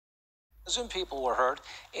Dozen people were hurt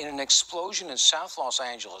in an explosion in South Los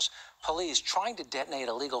Angeles. Police trying to detonate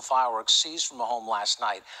illegal fireworks seized from a home last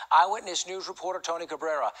night. Eyewitness News reporter Tony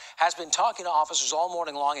Cabrera has been talking to officers all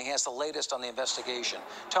morning long, and he has the latest on the investigation.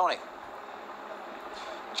 Tony.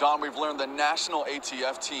 John, we've learned the national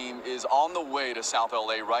ATF team is on the way to South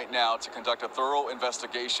LA right now to conduct a thorough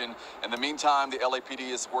investigation. In the meantime, the LAPD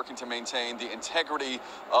is working to maintain the integrity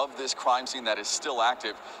of this crime scene that is still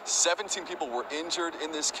active. 17 people were injured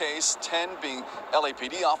in this case, 10 being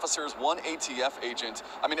LAPD officers, 1 ATF agent.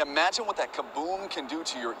 I mean, imagine what that kaboom can do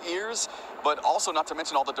to your ears, but also not to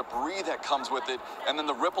mention all the debris that comes with it, and then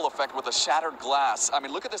the ripple effect with the shattered glass. I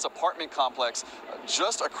mean, look at this apartment complex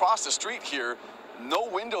just across the street here. No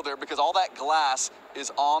window there because all that glass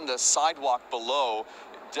is on the sidewalk below.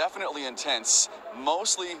 Definitely intense.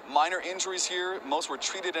 Mostly minor injuries here. Most were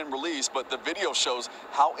treated and released, but the video shows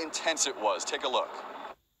how intense it was. Take a look.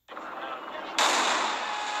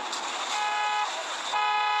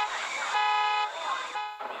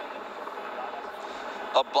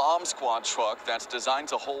 A bomb squad truck that's designed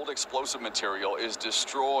to hold explosive material is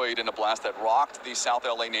destroyed in a blast that rocked the South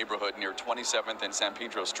LA neighborhood near 27th and San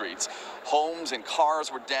Pedro streets. Homes and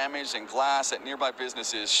cars were damaged and glass at nearby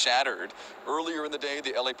businesses shattered. Earlier in the day,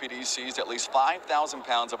 the LAPD seized at least 5,000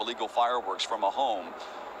 pounds of illegal fireworks from a home.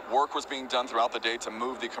 Work was being done throughout the day to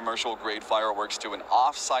move the commercial-grade fireworks to an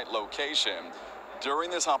off-site location.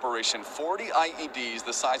 During this operation, 40 IEDs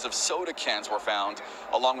the size of soda cans were found,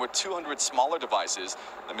 along with 200 smaller devices.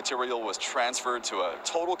 The material was transferred to a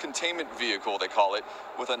total containment vehicle, they call it,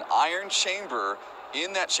 with an iron chamber.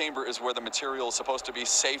 In that chamber is where the material is supposed to be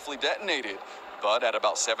safely detonated. But at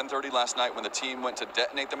about 7:30 last night, when the team went to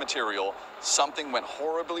detonate the material, something went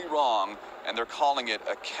horribly wrong, and they're calling it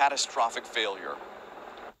a catastrophic failure.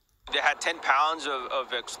 They had 10 pounds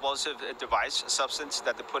of explosive device substance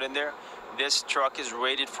that they put in there. This truck is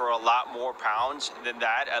rated for a lot more pounds than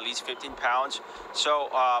that, at least 15 pounds. So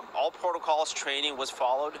all protocols, training was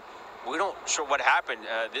followed. We don't sure what happened.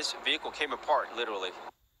 This vehicle came apart, literally.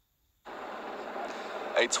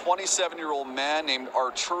 A 27-year-old man named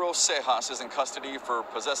Arturo Cejas is in custody for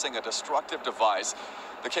possessing a destructive device.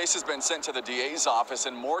 The case has been sent to the DA's office,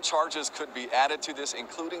 and more charges could be added to this,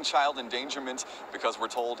 including child endangerment, because we're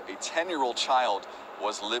told a 10-year-old child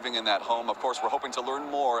was living in that home. Of course, we're hoping to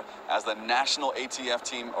learn more as the national ATF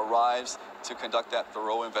team arrives to conduct that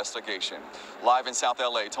thorough investigation. Live in South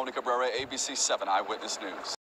LA, Tony Cabrera, ABC 7 Eyewitness News.